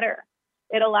getting better.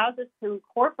 It allows us to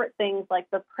incorporate things like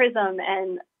the prism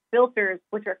and filters,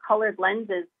 which are colored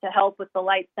lenses, to help with the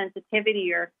light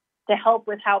sensitivity or to help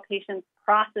with how patients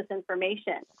process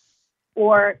information,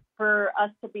 or for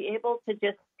us to be able to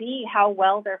just see how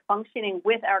well they're functioning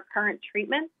with our current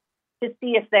treatment to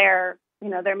see if they're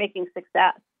making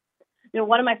success.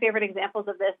 One of my favorite examples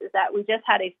of this is that we just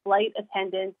had a flight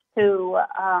attendant who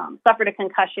suffered a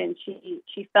concussion.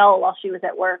 She fell while she was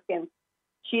at work, and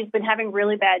she's been having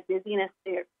really bad dizziness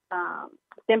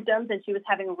symptoms, and she was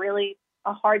having really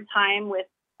a hard time with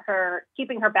her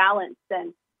keeping her balance.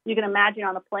 And you can imagine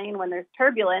on a plane when there's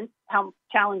turbulence, how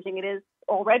challenging it is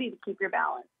already to keep your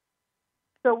balance.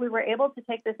 So we were able to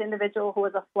take this individual who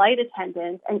was a flight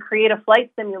attendant and create a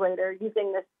flight simulator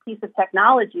using this piece of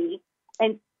technology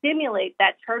and simulate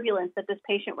that turbulence that this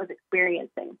patient was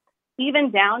experiencing, even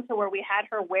down to where we had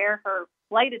her wear her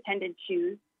flight attendant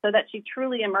shoes so that she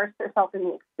truly immersed herself in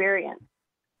the experience.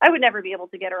 I would never be able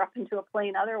to get her up into a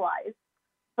plane otherwise,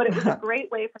 but it was a great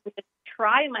way for me to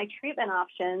try my treatment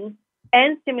options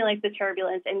and simulate the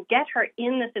turbulence and get her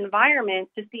in this environment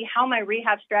to see how my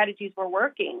rehab strategies were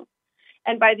working.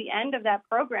 And by the end of that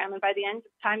program, and by the end of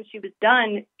the time she was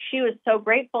done, she was so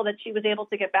grateful that she was able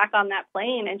to get back on that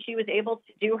plane and she was able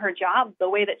to do her job the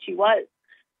way that she was.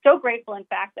 So grateful, in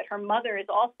fact, that her mother is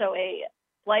also a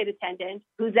flight attendant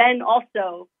who then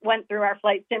also went through our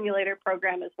flight simulator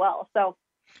program as well. So,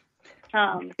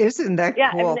 isn't that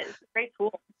cool? Yeah, it's a great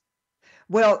tool.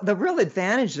 Well, the real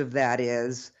advantage of that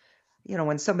is,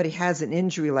 when somebody has an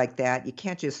injury like that, you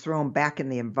can't just throw them back in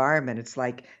the environment. It's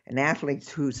like an athlete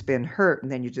who's been hurt,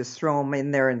 and then you just throw them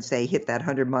in there and say, hit that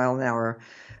 100-mile-an-hour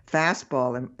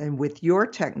fastball. And with your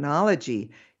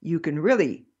technology, you can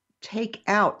really take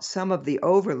out some of the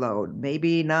overload,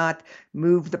 maybe not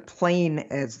move the plane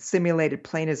as simulated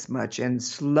plane as much, and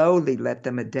slowly let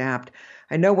them adapt.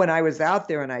 I know when I was out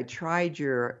there and I tried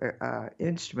your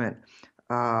instrument,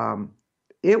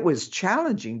 it was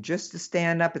challenging just to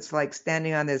stand up. It's like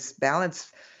standing on this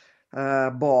balance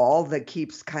ball that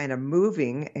keeps kind of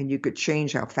moving, and you could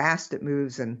change how fast it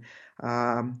moves. And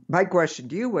my question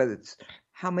to you was,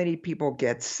 how many people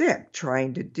get sick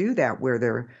trying to do that, where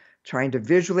they're trying to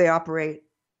visually operate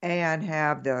and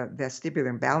have the vestibular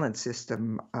and balance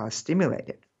system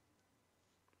stimulated?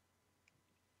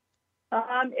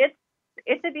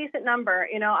 It's a decent number.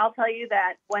 I'll tell you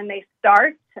that when they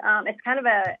start, it's kind of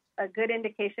a good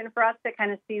indication for us to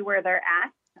kind of see where they're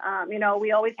at.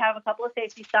 We always have a couple of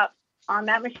safety stops on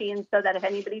that machine so that if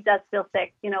anybody does feel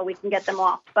sick, we can get them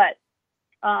off. But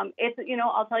I'll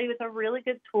tell you, it's a really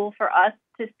good tool for us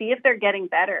to see if they're getting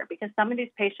better, because some of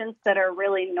these patients that are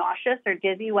really nauseous or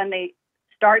dizzy when they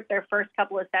start their first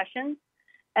couple of sessions,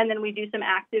 and then we do some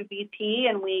active VT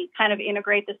and we kind of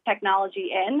integrate this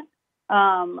technology in,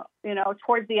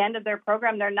 towards the end of their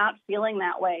program, they're not feeling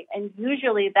that way. And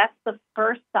usually that's the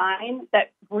first sign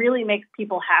that really makes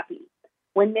people happy.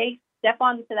 When they step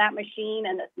onto that machine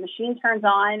and the machine turns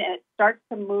on and it starts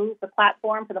to move the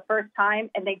platform for the first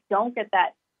time, and they don't get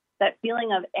that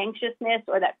feeling of anxiousness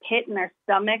or that pit in their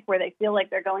stomach where they feel like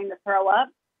they're going to throw up,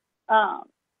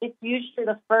 it's usually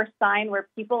the first sign where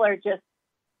people are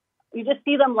you just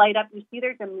see them light up, you see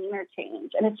their demeanor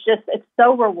change, and it's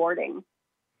so rewarding.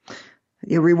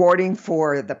 You're rewarding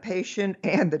for the patient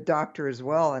and the doctor as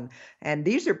well. And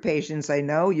these are patients, I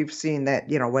know you've seen that,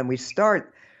 when we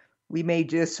start, we may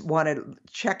just want to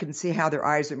check and see how their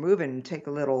eyes are moving and take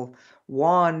a little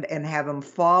wand and have them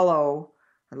follow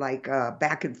like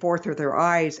back and forth with their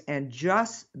eyes. And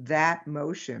just that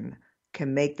motion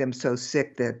can make them so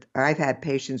sick that I've had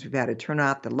patients who've had to turn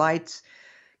out the lights,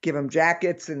 give them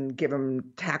jackets and give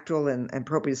them tactile and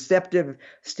proprioceptive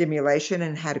stimulation,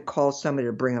 and had to call somebody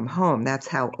to bring them home. That's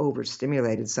how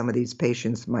overstimulated some of these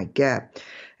patients might get.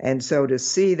 And so to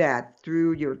see that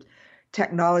through your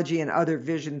technology and other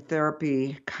vision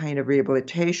therapy kind of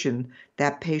rehabilitation,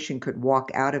 that patient could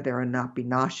walk out of there and not be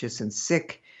nauseous and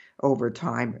sick over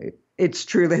time. It's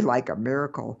truly like a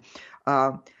miracle.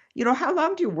 How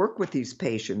long do you work with these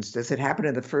patients? Does it happen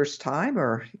in the first time,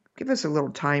 or give us a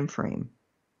little time frame?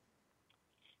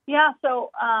 Yeah,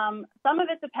 so some of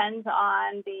it depends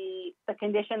on the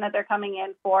condition that they're coming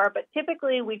in for, but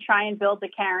typically we try and build the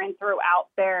Karen throughout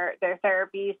their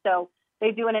therapy. So they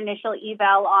do an initial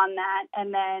eval on that,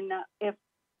 and then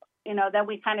then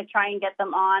we kind of try and get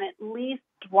them on at least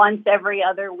once every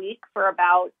other week for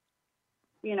about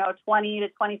 20 to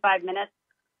 25 minutes,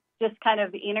 just kind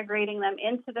of integrating them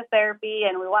into the therapy.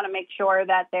 And we want to make sure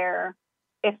that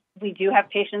if we do have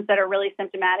patients that are really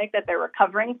symptomatic, that they're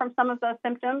recovering from some of those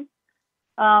symptoms.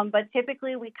 But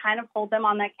typically we kind of hold them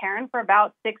on that Karen for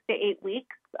about 6 to 8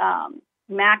 weeks.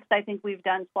 Max, I think we've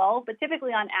done 12, but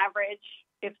typically on average,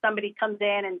 if somebody comes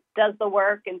in and does the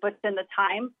work and puts in the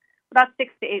time, about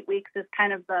 6 to 8 weeks is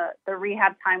kind of the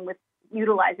rehab time with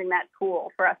utilizing that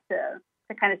tool for us to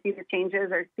kind of see the changes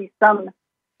or see some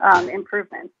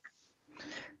improvements.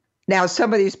 Now,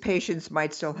 some of these patients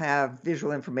might still have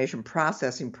visual information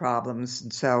processing problems,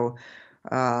 and so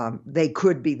they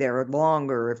could be there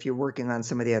longer if you're working on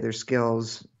some of the other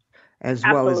skills as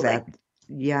Absolutely. well as that.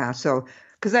 Yeah, so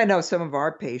because I know some of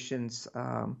our patients,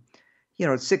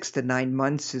 6 to 9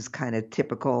 months is kind of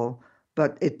typical,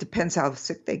 but it depends how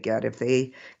sick they get. If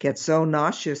they get so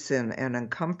nauseous and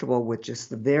uncomfortable with just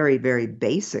the very, very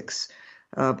basics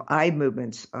of eye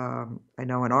movements, I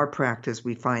know in our practice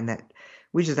we find that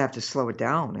we just have to slow it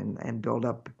down and build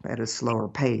up at a slower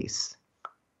pace.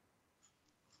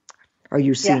 Are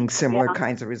you seeing similar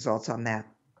kinds of results on that?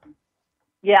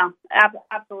 Yeah,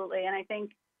 absolutely. And I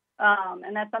think,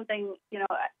 and that's something,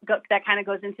 that kind of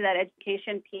goes into that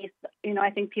education piece. I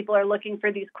think people are looking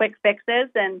for these quick fixes.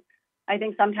 And I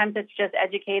think sometimes it's just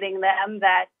educating them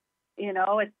that,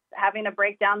 it's having to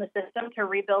break down the system to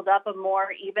rebuild up a more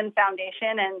even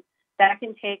foundation. And that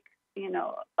can take,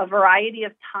 a variety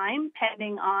of time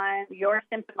depending on your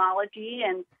symptomology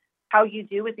and how you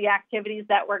do with the activities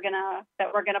that we're gonna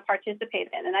participate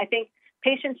in. And I think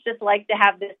patients just like to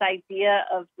have this idea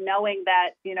of knowing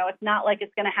that, it's not like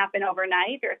it's going to happen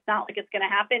overnight, or it's not like it's going to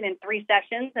happen in 3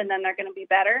 sessions and then they're going to be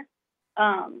better.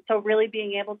 So really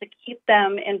being able to keep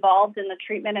them involved in the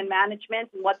treatment and management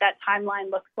and what that timeline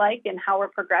looks like and how we're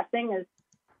progressing is,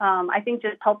 I think,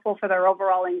 just helpful for their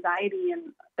overall anxiety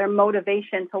and their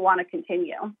motivation to want to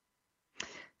continue.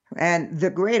 And the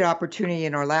great opportunity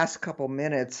in our last couple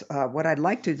minutes, what I'd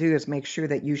like to do is make sure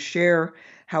that you share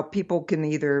how people can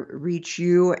either reach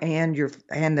you and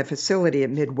the facility at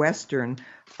Midwestern.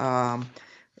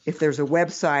 If there's a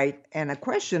website, and a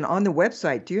question on the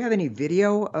website, do you have any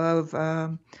video of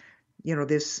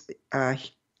this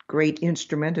great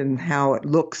instrument and how it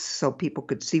looks so people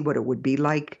could see what it would be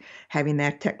like having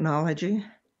that technology?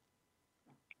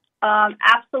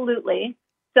 Absolutely.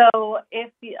 So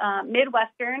if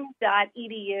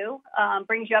midwestern.edu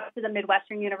brings you up to the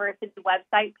Midwestern University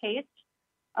website page,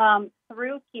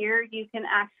 through here you can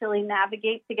actually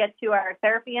navigate to get to our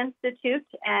Therapy Institute.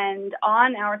 And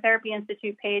on our Therapy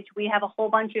Institute page, we have a whole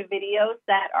bunch of videos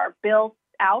that are built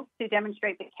out to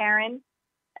demonstrate the Karen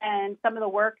and some of the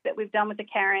work that we've done with the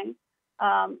Karen.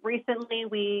 Recently,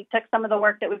 we took some of the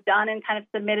work that we've done and kind of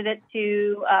submitted it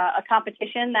to a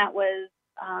competition that was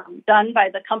done by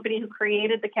the company who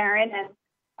created the Karen, and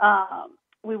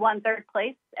we won third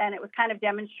place. And it was kind of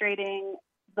demonstrating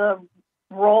the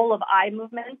role of eye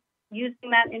movements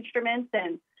using that instrument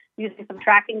and using some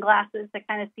tracking glasses to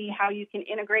kind of see how you can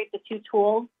integrate the two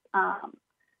tools.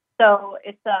 So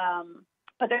it's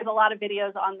but there's a lot of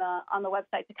videos on the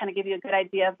website to kind of give you a good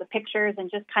idea of the pictures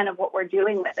and just kind of what we're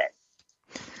doing with it.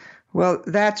 Well,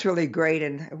 that's really great,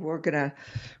 and we're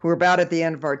about at the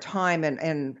end of our time,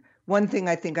 and one thing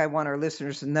I think I want our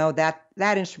listeners to know, that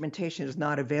instrumentation is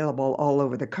not available all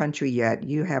over the country yet.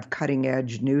 You have cutting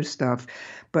edge new stuff,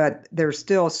 but there's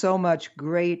still so much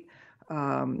great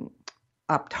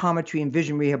optometry and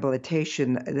vision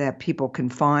rehabilitation that people can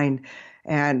find.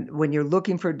 And when you're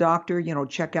looking for a doctor,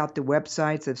 check out the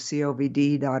websites of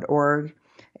covd.org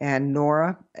and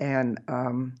NORA, and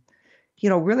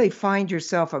really find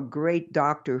yourself a great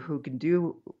doctor who can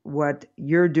do what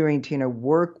you're doing, Tina,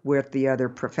 work with the other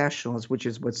professionals, which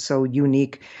is what's so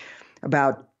unique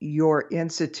about your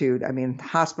institute. I mean,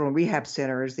 hospital and rehab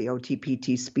centers, the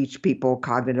OTPT, speech people,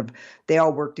 cognitive, they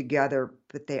all work together,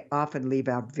 but they often leave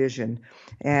out vision.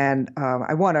 And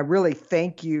I want to really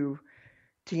thank you,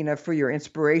 Tina, for your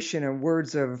inspiration and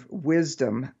words of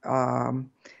wisdom.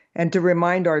 And to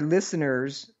remind our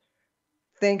listeners,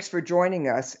 thanks for joining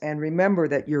us. And remember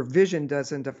that your vision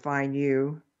doesn't define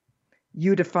you.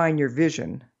 You define your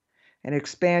vision, and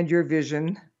expand your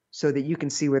vision so that you can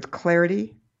see with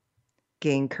clarity,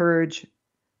 gain courage,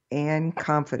 and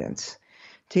confidence.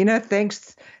 Tina,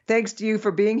 thanks to you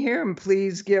for being here. And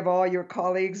please give all your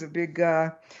colleagues a big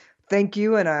thank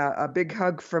you and a big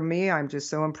hug from me. I'm just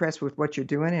so impressed with what you're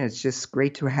doing, and it's just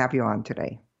great to have you on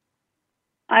today.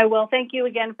 I will. Thank you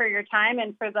again for your time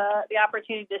and for the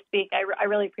opportunity to speak. I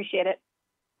really appreciate it.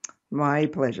 My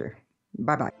pleasure.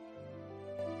 Bye-bye.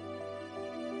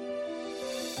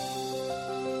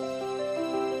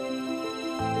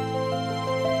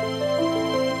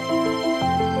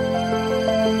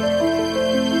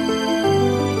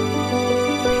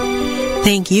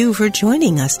 Thank you for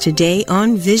joining us today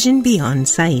on Vision Beyond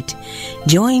Sight.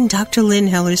 Join Dr. Lynn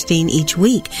Hellerstein each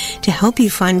week to help you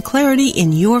find clarity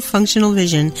in your functional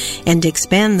vision and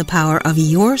expand the power of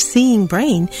your seeing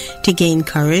brain to gain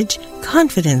courage,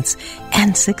 confidence,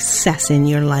 and success in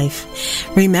your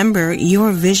life. Remember,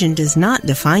 your vision does not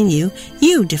define you.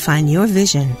 You define your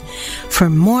vision. For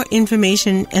more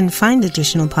information and find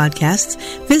additional podcasts,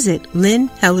 visit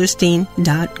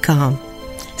lynnhellerstein.com.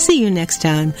 See you next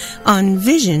time on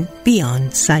Vision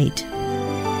Beyond Sight.